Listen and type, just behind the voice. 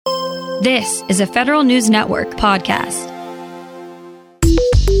This is a Federal News Network podcast.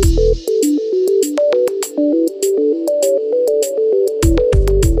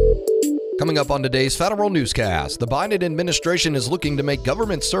 Coming up on today's Federal Newscast, the Biden administration is looking to make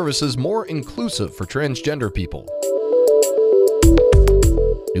government services more inclusive for transgender people.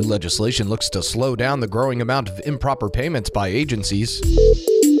 New legislation looks to slow down the growing amount of improper payments by agencies.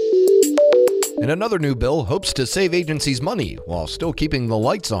 And another new bill hopes to save agencies money while still keeping the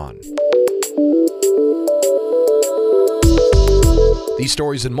lights on. These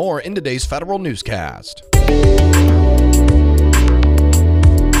stories and more in today's Federal Newscast.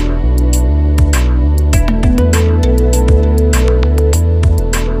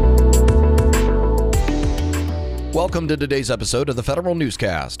 Welcome to today's episode of the Federal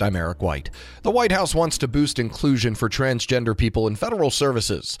Newscast. I'm Eric White. The White House wants to boost inclusion for transgender people in federal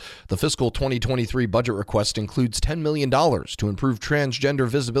services. The fiscal 2023 budget request includes $10 million to improve transgender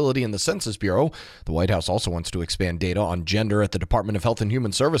visibility in the Census Bureau. The White House also wants to expand data on gender at the Department of Health and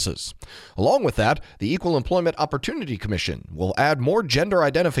Human Services. Along with that, the Equal Employment Opportunity Commission will add more gender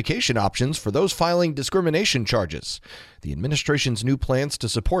identification options for those filing discrimination charges. The administration's new plans to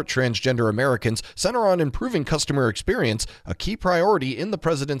support transgender Americans center on improving customer experience, a key priority in the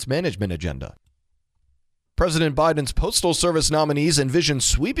president's management agenda. President Biden's Postal Service nominees envision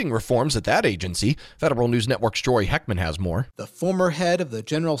sweeping reforms at that agency. Federal News Network's Jory Heckman has more. The former head of the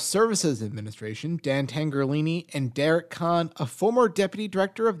General Services Administration, Dan Tangherlini, and Derek Kahn, a former deputy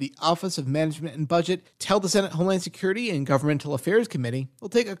director of the Office of Management and Budget, tell the Senate Homeland Security and Governmental Affairs Committee will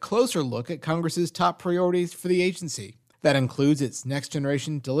take a closer look at Congress's top priorities for the agency. That includes its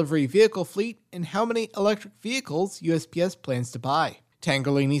next-generation delivery vehicle fleet and how many electric vehicles USPS plans to buy.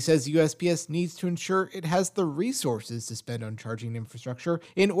 Tangherlini says USPS needs to ensure it has the resources to spend on charging infrastructure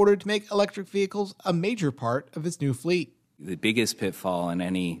in order to make electric vehicles a major part of its new fleet. The biggest pitfall in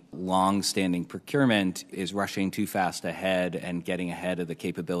any long-standing procurement is rushing too fast ahead and getting ahead of the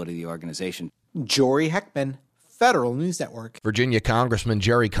capability of the organization. Jory Heckman, Federal News Network. Virginia Congressman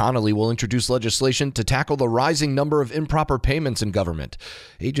Gerry Connolly will introduce legislation to tackle the rising number of improper payments in government.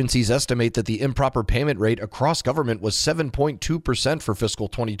 Agencies estimate that the improper payment rate across government was 7.2% for fiscal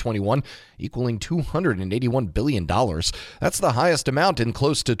 2021, equaling $281 billion. That's the highest amount in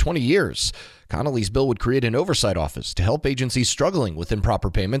close to 20 years. Connolly's bill would create an oversight office to help agencies struggling with improper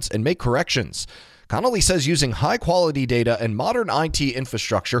payments and make corrections. Connolly says using high-quality data and modern IT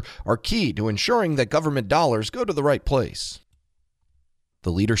infrastructure are key to ensuring that government dollars go to the right place. The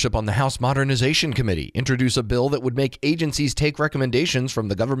leadership on the House Modernization Committee introduced a bill that would make agencies take recommendations from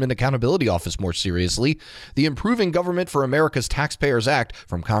the Government Accountability Office more seriously. The Improving Government for America's Taxpayers Act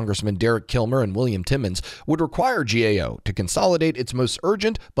from Congressman Derek Kilmer and William Timmons would require GAO to consolidate its most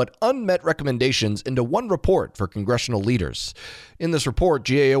urgent but unmet recommendations into one report for congressional leaders. In this report,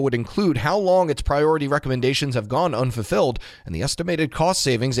 GAO would include how long its priority recommendations have gone unfulfilled and the estimated cost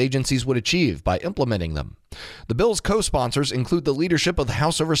savings agencies would achieve by implementing them. The bill's co-sponsors include the leadership of the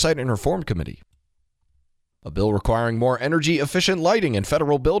House Oversight and Reform Committee. A bill requiring more energy-efficient lighting in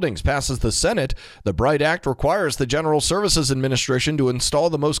federal buildings passes the Senate. The BRIGHT Act requires the General Services Administration to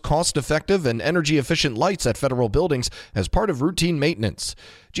install the most cost-effective and energy-efficient lights at federal buildings as part of routine maintenance.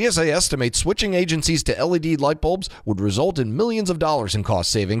 GSA estimates switching agencies to LED light bulbs would result in millions of dollars in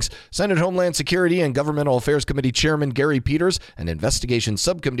cost savings. Senate Homeland Security and Governmental Affairs Committee Chairman Gary Peters and Investigations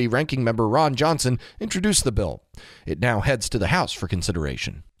Subcommittee Ranking Member Ron Johnson introduced the bill. It now heads to the House for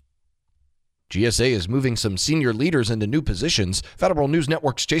consideration. GSA is moving some senior leaders into new positions. Federal News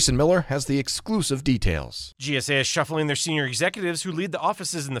Network's Jason Miller has the exclusive details. GSA is shuffling their senior executives who lead the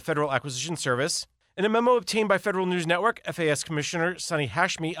offices in the Federal Acquisition Service. In a memo obtained by Federal News Network, FAS Commissioner Sonny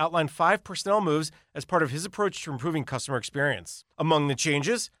Hashmi outlined 5 personnel moves as part of his approach to improving customer experience. Among the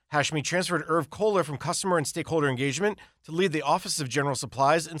changes, Hashmi transferred Irv Kohler from Customer and Stakeholder Engagement to lead the Office of General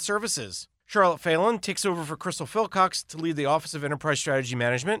Supplies and Services. Charlotte Phelan takes over for Crystal Philcox to lead the Office of Enterprise Strategy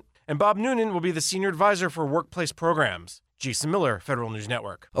Management, and Bob Noonan will be the Senior Advisor for Workplace Programs. Jason Miller, Federal News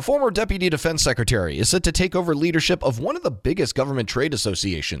Network. A former Deputy Defense Secretary is set to take over leadership of one of the biggest government trade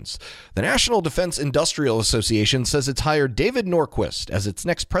associations. The National Defense Industrial Association says it's hired David Norquist as its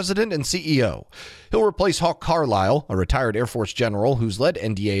next president and CEO. He'll replace Hawk Carlyle, a retired Air Force general who's led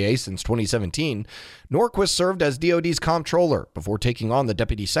NDAA since 2017. Norquist served as DoD's comptroller before taking on the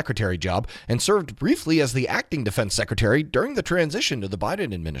Deputy Secretary job and served briefly as the acting Defense Secretary during the transition to the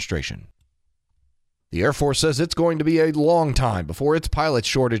Biden administration. The Air Force says it's going to be a long time before its pilot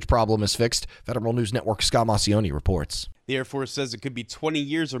shortage problem is fixed. Federal News Network's Scott Maucione reports. The Air Force says it could be 20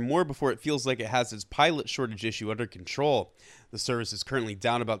 years or more before it feels like it has its pilot shortage issue under control. The service is currently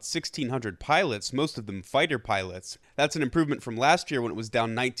down about 1,600 pilots, most of them fighter pilots. That's an improvement from last year when it was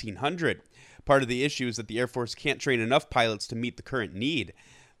down 1,900. Part of the issue is that the Air Force can't train enough pilots to meet the current need.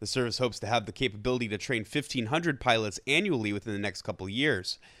 The service hopes to have the capability to train 1,500 pilots annually within the next couple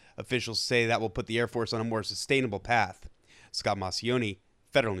years. Officials say that will put the Air Force on a more sustainable path. Scott Maucione,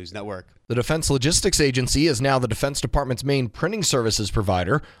 Federal News Network. The Defense Logistics Agency is now the Defense Department's main printing services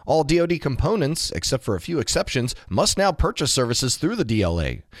provider. All DoD components, except for a few exceptions, must now purchase services through the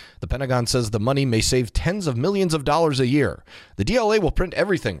DLA. The Pentagon says the money may save tens of millions of dollars a year. The DLA will print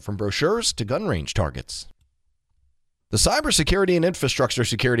everything from brochures to gun range targets. The Cybersecurity and Infrastructure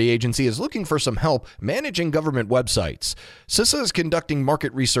Security Agency is looking for some help managing government websites. CISA is conducting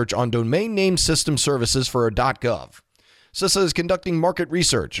market research on domain name system services for .gov. CISA is conducting market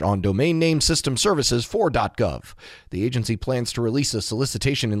research on domain name system services for .gov. The agency plans to release a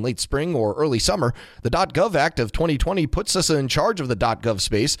solicitation in late spring or early summer. The .gov Act of 2020 puts CISA in charge of the .gov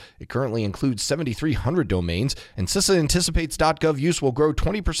space. It currently includes 7,300 domains, and CISA anticipates .gov use will grow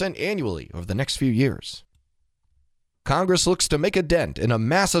 20% annually over the next few years. Congress looks to make a dent in a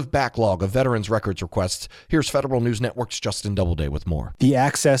massive backlog of veterans' records requests. Here's Federal News Network's Justin Doubleday with more. The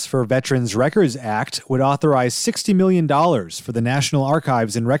Access for Veterans Records Act would authorize $60 million for the National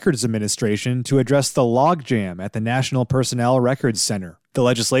Archives and Records Administration to address the logjam at the National Personnel Records Center. The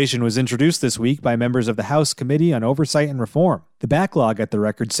legislation was introduced this week by members of the House Committee on Oversight and Reform. The backlog at the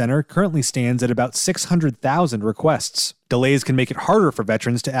Records Center currently stands at about 600,000 requests. Delays can make it harder for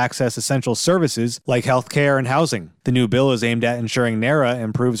veterans to access essential services like health care and housing. The new bill is aimed at ensuring NARA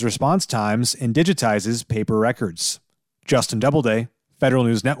improves response times and digitizes paper records. Justin Doubleday, Federal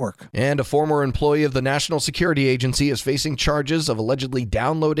News Network. And a former employee of the National Security Agency is facing charges of allegedly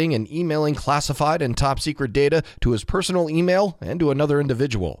downloading and emailing classified and top-secret data to his personal email and to another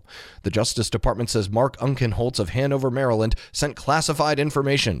individual. The Justice Department says Mark Unkenholtz of Hanover, Maryland, sent classified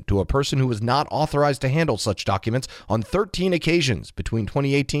information to a person who was not authorized to handle such documents on 13 occasions between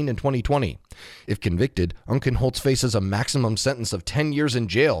 2018 and 2020. If convicted, Unkenholtz faces a maximum sentence of 10 years in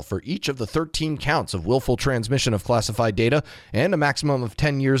jail for each of the 13 counts of willful transmission of classified data and a maximum of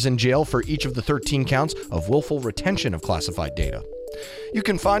 10 years in jail for each of the 13 counts of willful retention of classified data. You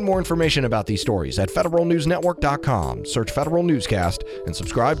can find more information about these stories at federalnewsnetwork.com. Search Federal Newscast and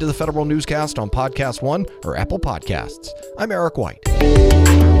subscribe to the Federal Newscast on Podcast One or Apple Podcasts. I'm Eric White.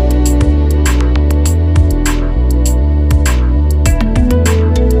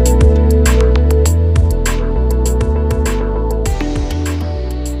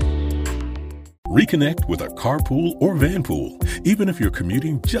 Reconnect with a carpool or vanpool. Even if you're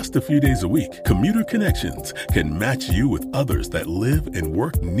commuting just a few days a week, Commuter Connections can match you with others that live and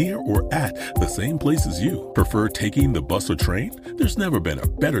work near or at the same place as you. Prefer taking the bus or train? There's never been a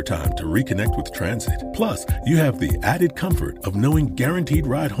better time to reconnect with transit. Plus, you have the added comfort of knowing Guaranteed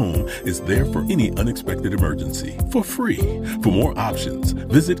Ride Home is there for any unexpected emergency for free. For more options,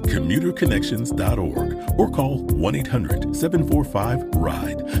 visit commuterconnections.org or call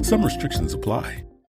 1-800-745-RIDE. Some restrictions apply.